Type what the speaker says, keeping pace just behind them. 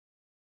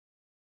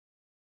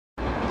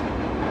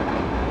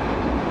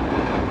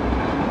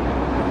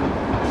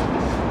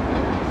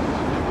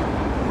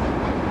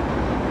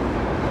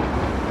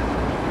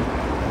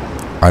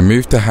I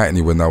moved to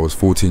Hackney when I was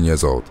 14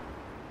 years old.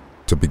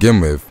 To begin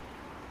with,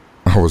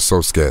 I was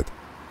so scared.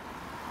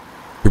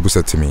 People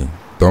said to me,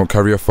 don't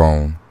carry a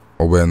phone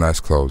or wear nice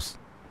clothes.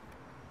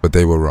 But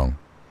they were wrong.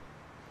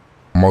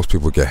 Most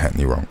people get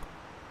Hackney wrong.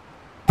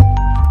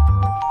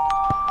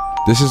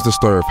 This is the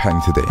story of Hackney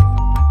today,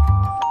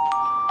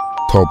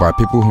 told by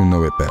people who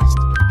know it best.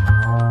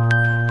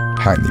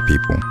 Hackney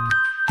people.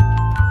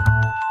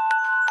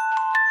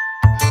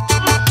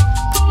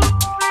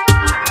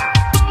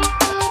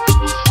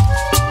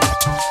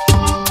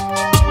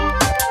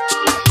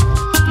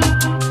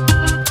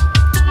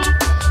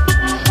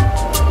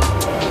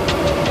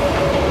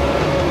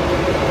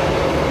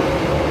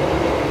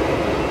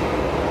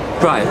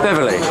 Right,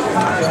 Beverly,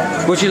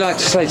 would you like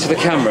to say to the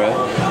camera,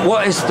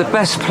 what is the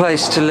best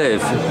place to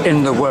live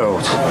in the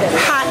world?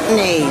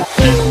 Hackney.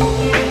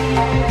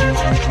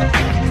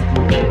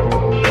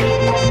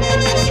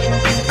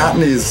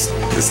 Hackney is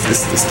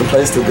the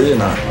place to be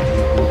now.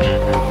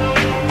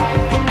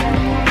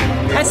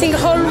 I think the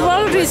whole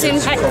world is in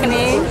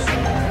Hackney.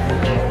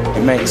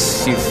 It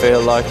makes you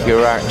feel like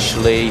you're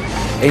actually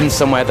in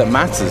somewhere that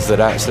matters, that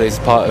actually is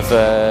part of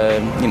a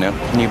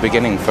new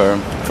beginning for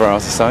our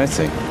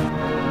society.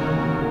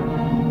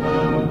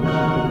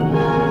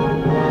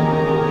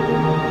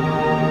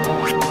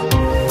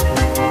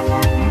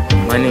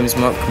 My name is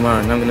Mark Kumar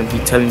and I'm going to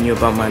be telling you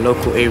about my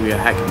local area,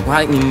 Hackney. What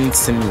Hackney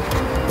means to me.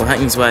 Well,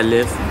 Hackney is where I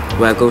live,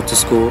 where I go to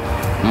school,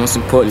 and most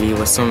importantly,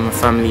 where some of my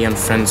family and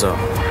friends are.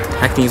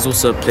 Hackney is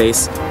also a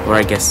place where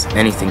I guess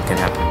anything can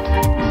happen.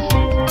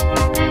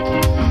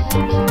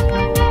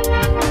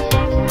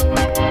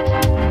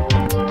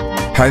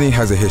 Hackney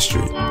has a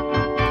history,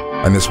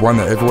 and it's one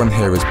that everyone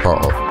here is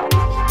part of.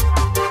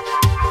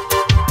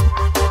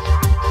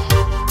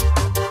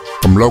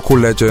 From local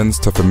legends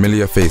to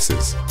familiar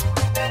faces,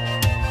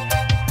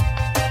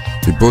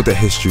 we build a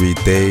history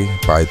day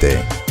by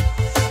day.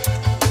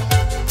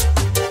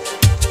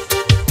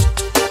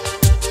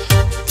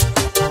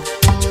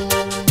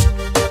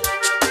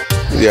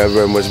 Yeah, I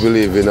very much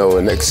believe in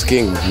our next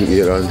king,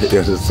 you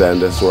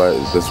understand? That's what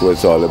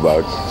it's all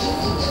about.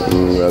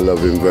 I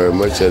love him very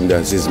much, and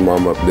that's his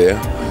mom up there,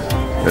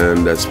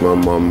 and that's my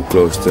mom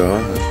close to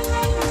her.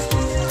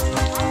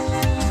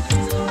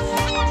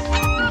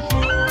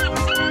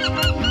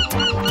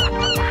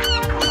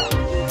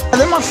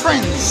 They're my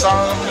friends.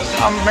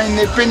 I mean,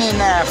 they've been in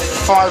there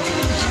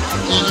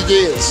 5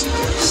 years.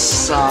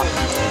 So,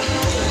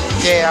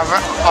 yeah,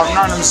 I've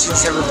known them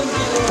since they were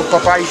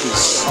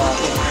babies.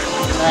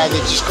 Now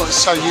they've just got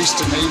so used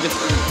to me that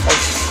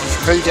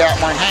they've beat out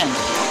my hand.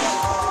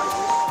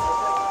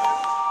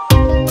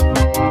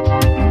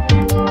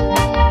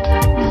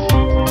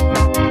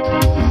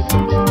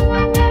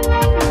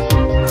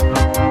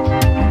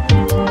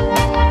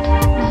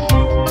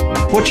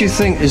 What do you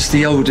think is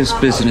the oldest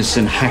business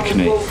in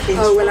Hackney?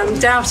 Oh, well,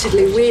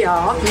 undoubtedly we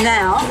are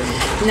now.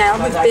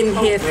 We've been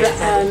here for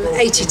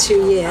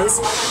 82 years.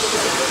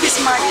 This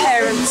is my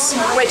parents'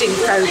 wedding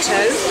photo,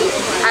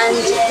 and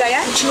they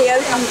actually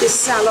opened this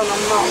salon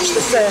on March the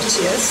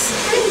 30th,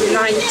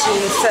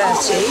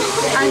 1930.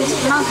 And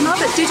my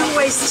mother did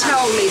always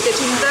tell me that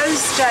in those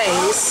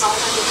days,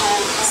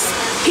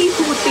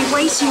 people would be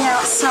waiting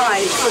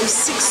outside from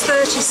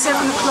 6:30,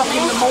 7 o'clock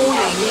in the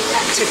morning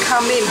to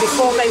come in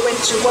before they went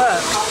to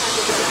work.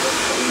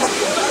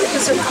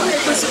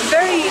 It was a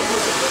very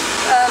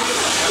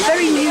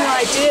new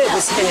idea,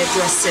 this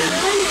hairdressing,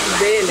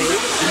 really.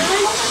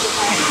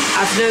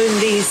 I've known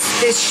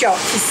this shop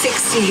for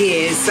 60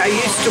 years. I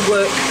used to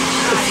work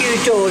a few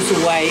doors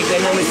away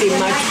when I was in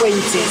my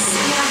 20s.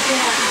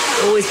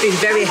 Always been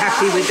very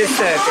happy with the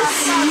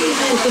service.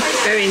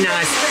 Very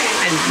nice.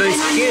 And most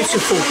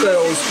beautiful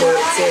girls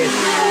worked here.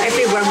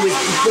 Everyone was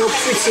more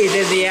prettier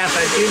than the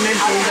other. Do you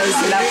remember all those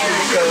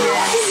lovely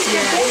girls?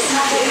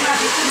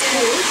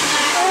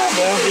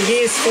 Well, the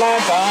years fly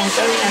by,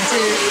 don't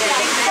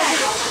they?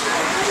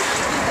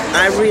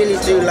 I really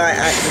do like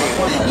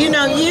Hackney. You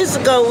know, years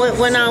ago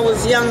when I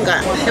was younger,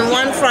 and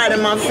one Friday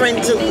my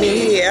friend took me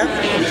here,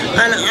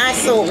 and I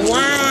thought,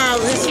 wow,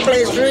 this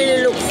place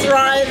really looks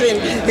thriving.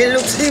 It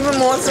looks even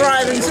more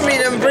thriving to me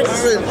than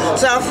Brixton.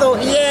 So I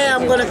thought, yeah,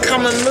 I'm going to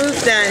come and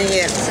move down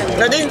here.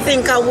 I didn't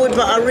think I would,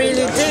 but I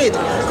really did,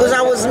 because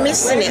I was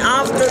missing it.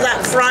 After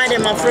that Friday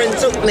my friend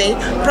took me,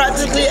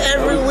 practically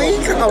every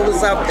week I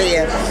was up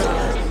here.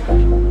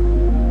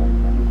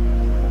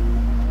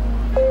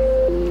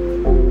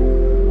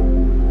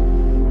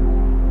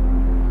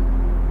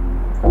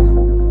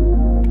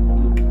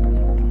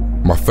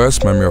 My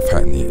first memory of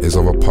Hackney is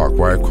of a park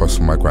right across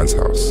from my grand's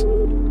house.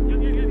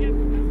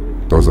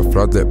 There was a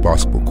floodlit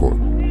basketball court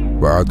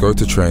where I'd go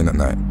to train at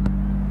night,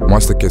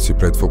 once the kids who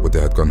played football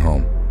there had gone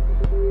home.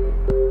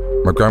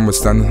 My gran would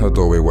stand in her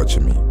doorway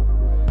watching me,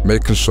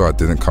 making sure I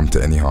didn't come to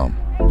any harm.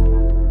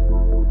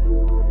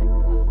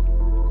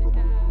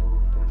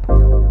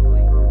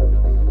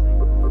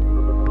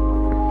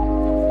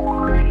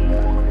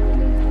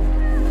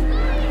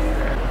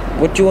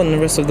 What do you want the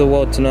rest of the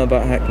world to know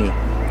about Hackney?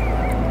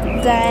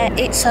 that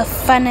it's a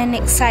fun and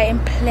exciting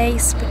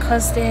place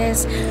because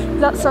there's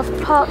lots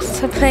of parks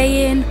to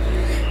play in,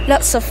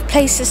 lots of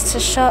places to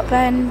shop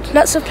and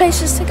lots of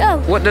places to go.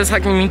 What does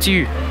Hackney mean to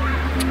you?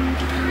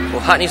 Well,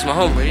 Hackney's my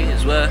home really,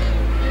 is where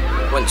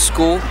I went to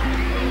school,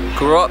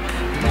 grew up,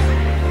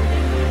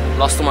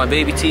 lost all my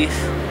baby teeth,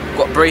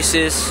 got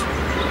braces.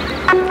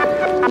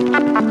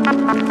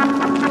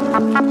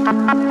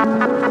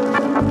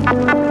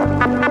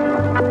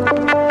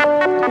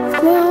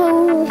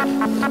 Well,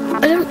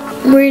 I don't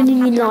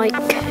really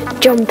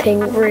like jumping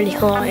really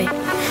high.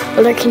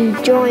 I like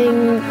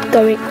enjoying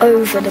going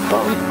over the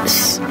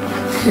bumps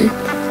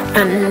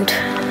and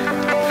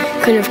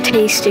kind of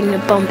tasting the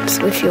bumps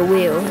with your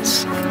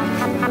wheels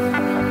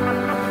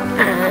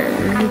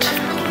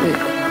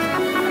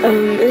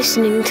and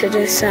listening to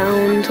the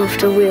sound of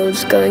the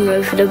wheels going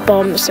over the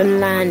bumps and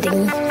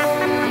landing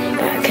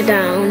back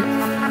down.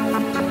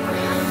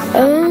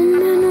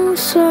 And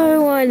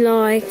also I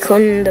like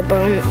on the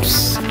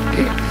bumps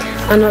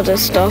and other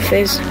stuff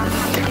is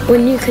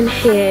when you can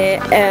hear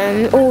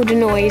all the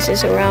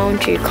noises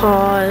around you,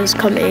 cars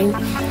coming,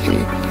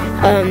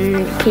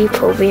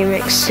 people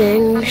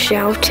BMXing,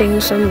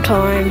 shouting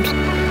sometimes.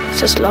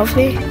 It's just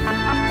lovely.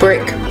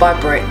 Brick by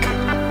brick,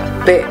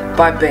 bit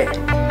by bit,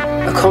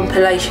 a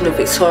compilation of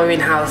Victorian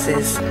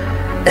houses,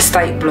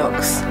 estate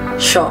blocks,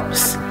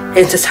 shops,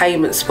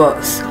 entertainment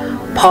spots,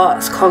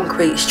 parks,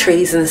 concretes,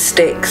 trees and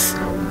sticks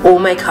all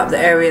make up the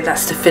area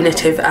that's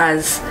definitive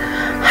as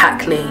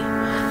Hackney.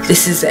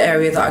 This is the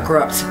area that I grew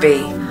up to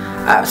be.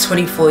 Out of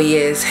 24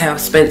 years, here I've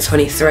spent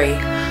 23.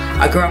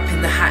 I grew up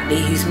in the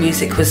Hackney whose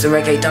music was the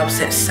reggae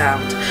dubstep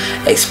sound,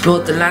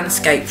 explored the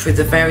landscape through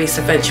the various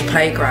adventure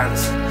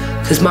playgrounds,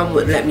 because Mum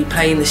wouldn't let me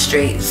play in the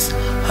streets.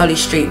 Holly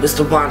Street was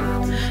the one.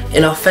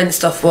 In our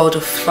fenced off world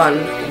of fun,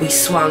 we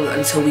swung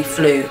until we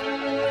flew.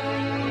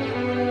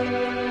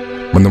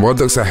 When the world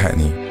looks at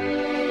Hackney,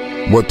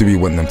 what do we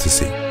want them to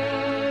see?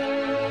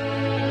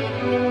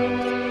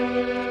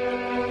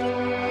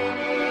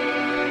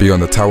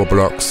 Beyond the tower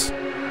blocks,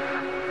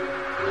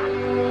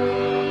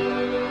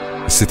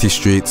 the city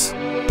streets,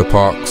 the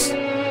parks,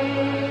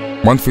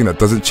 one thing that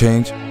doesn't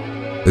change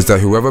is that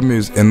whoever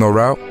moves in or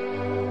out,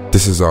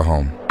 this is our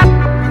home.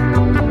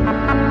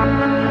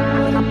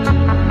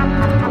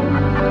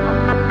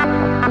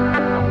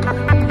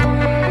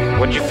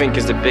 What do you think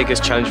is the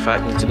biggest challenge for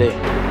Hackney today?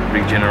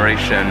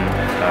 Regeneration,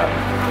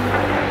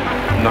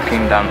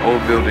 knocking down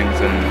old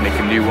buildings and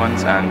making new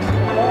ones, and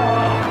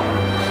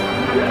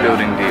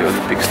building the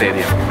Olympic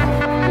Stadium.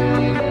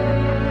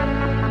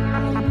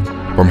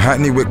 From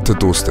Hackney Wick to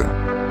Dalston,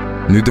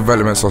 new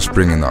developments are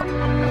springing up.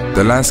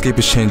 The landscape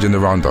is changing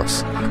around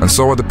us, and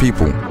so are the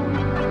people.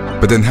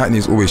 But then Hackney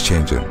is always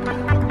changing.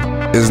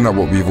 Isn't that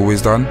what we've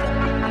always done?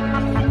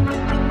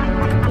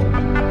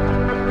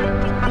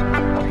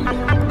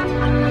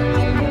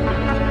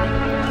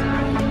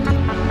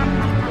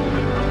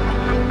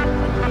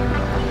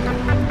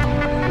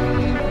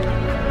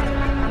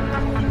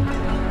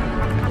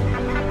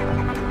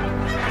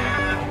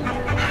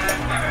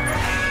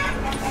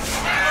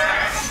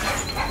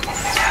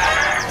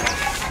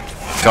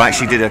 So I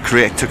actually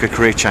took a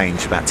career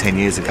change about 10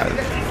 years ago,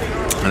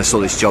 and I saw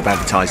this job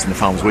advertised in the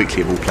Farmers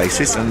Weekly of all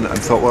places, and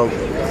thought, well,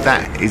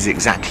 that is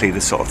exactly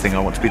the sort of thing I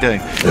want to be doing.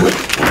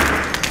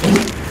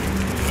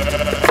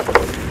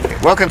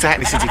 Welcome to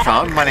Hackney City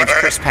Farm. My name's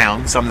Chris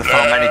Pounds. I'm the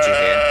farm manager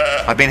here.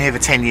 I've been here for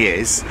 10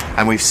 years,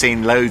 and we've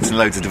seen loads and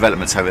loads of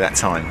developments over that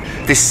time.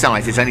 This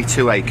site is only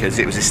 2 acres.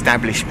 It was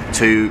established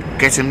to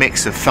get a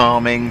mix of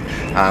farming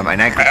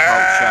and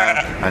agriculture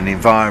and the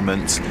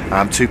environment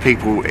to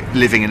people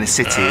living in a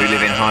city who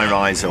live in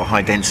high-rise or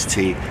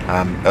high-density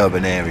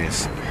urban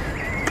areas.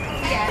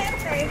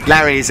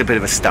 Larry is a bit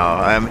of a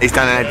star. He's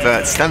done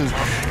adverts, kind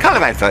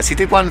of adverts. He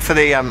did one for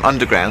the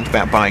Underground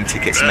about buying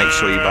tickets and make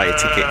sure you buy your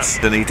tickets.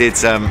 Then he did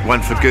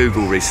one for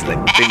Google recently.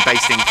 Been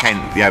based in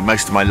Kent,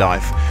 most of my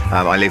life.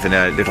 I live in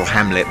a little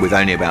hamlet with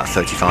only about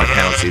 35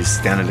 houses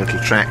down a little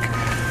track.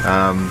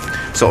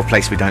 Sort of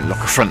place we don't lock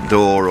a front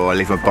door, or I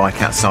leave my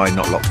bike outside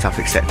not locked up,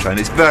 etc. And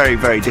it's very,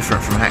 very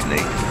different from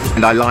Hackney.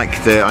 And I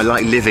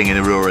like living in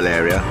a rural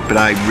area, but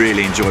I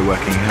really enjoy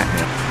working in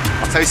Hackney.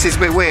 So it's a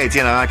bit weird,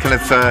 I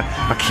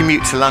I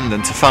commute to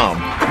London to farm.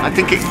 I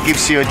think it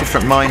gives you a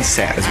different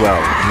mindset as well.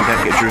 You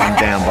don't get driven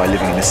down by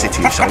living in a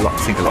city, which I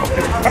think a lot of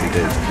people probably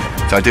do.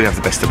 So I do have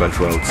the best of both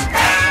worlds.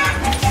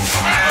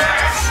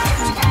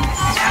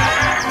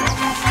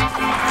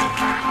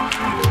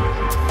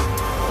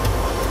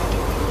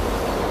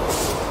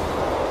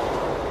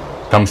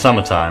 Come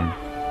summertime,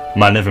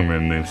 my living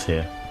room moves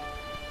here,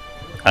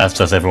 as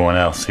does everyone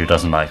else who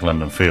doesn't like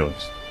London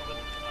fields.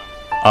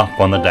 Up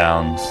on the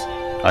downs,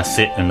 I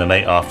sit in the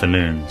late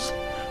afternoons,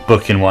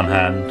 book in one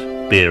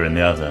hand, beer in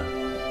the other.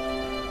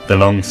 The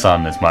long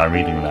sun is my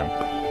reading lamp.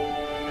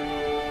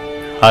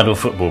 Idle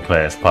football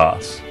players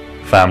pass,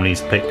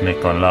 families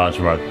picnic on large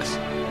rugs,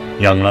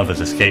 young lovers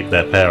escape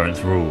their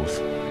parents' rules.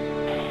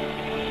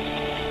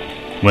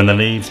 When the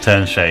leaves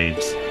turn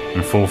shades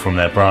and fall from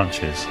their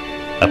branches,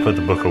 I put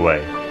the book away.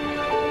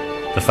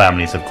 The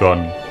families have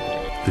gone,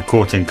 the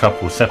courting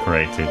couple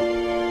separated,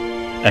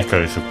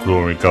 echoes of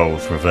glory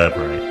goals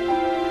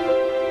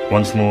reverberate.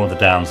 Once more the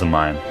downs are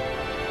mine.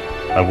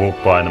 I walk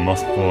by the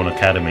Mossbourne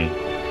Academy,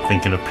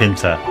 thinking of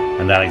Pinter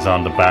and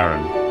Alexander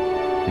Barron,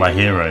 my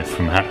heroes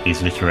from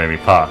Hackney's literary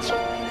past.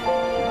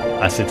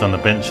 I sit on the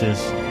benches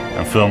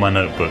and fill my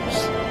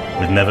notebooks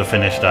with never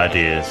finished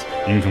ideas,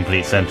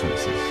 incomplete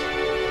sentences.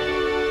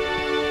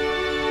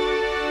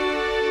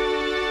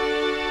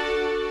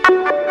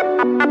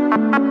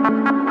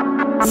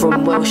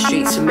 From Welsh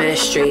Street to Mare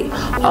Street,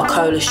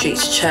 Arcola Street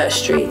to Church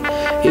Street,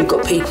 you've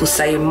got people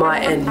saying my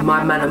end,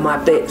 my manor, my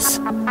bits.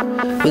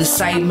 With the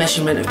same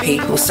measurement of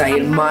people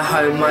saying my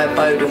home, my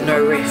abode of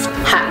no rift.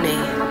 Hackney,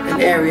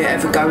 an area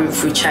ever going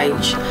through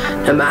change,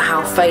 no matter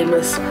how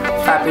famous,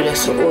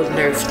 fabulous or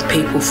ordinary the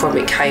people from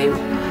it came,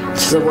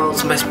 to the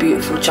world's most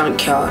beautiful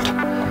junkyard,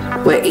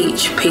 where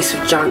each piece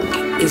of junk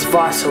is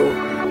vital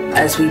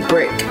as we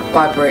brick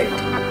by brick,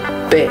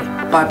 bit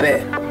by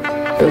bit,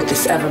 build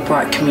this ever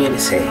bright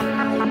community.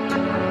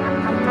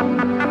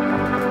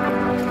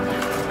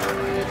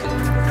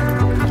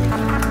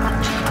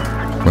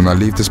 When I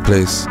leave this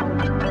place,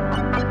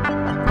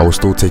 I will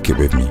still take it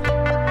with me.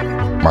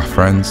 My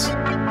friends,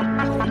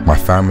 my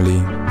family,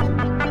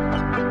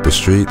 the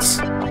streets,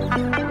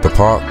 the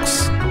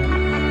parks,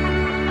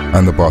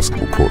 and the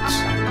basketball courts.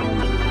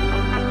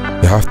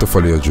 You have to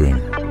follow your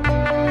dream.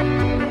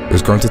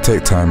 It's going to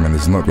take time and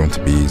it's not going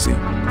to be easy.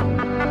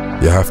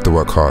 You have to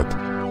work hard.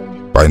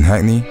 But in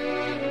Hackney,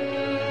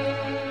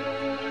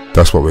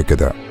 that's what we're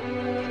good at.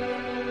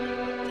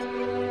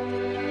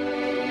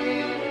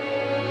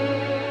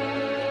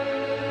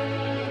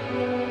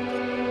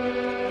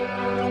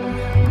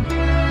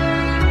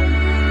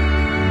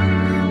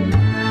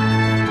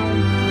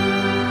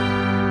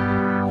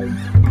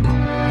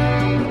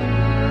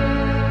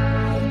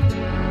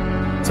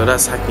 So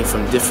that's Hackney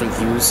from different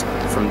views,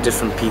 from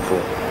different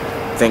people.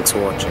 Thanks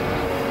for watching.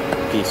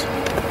 Peace.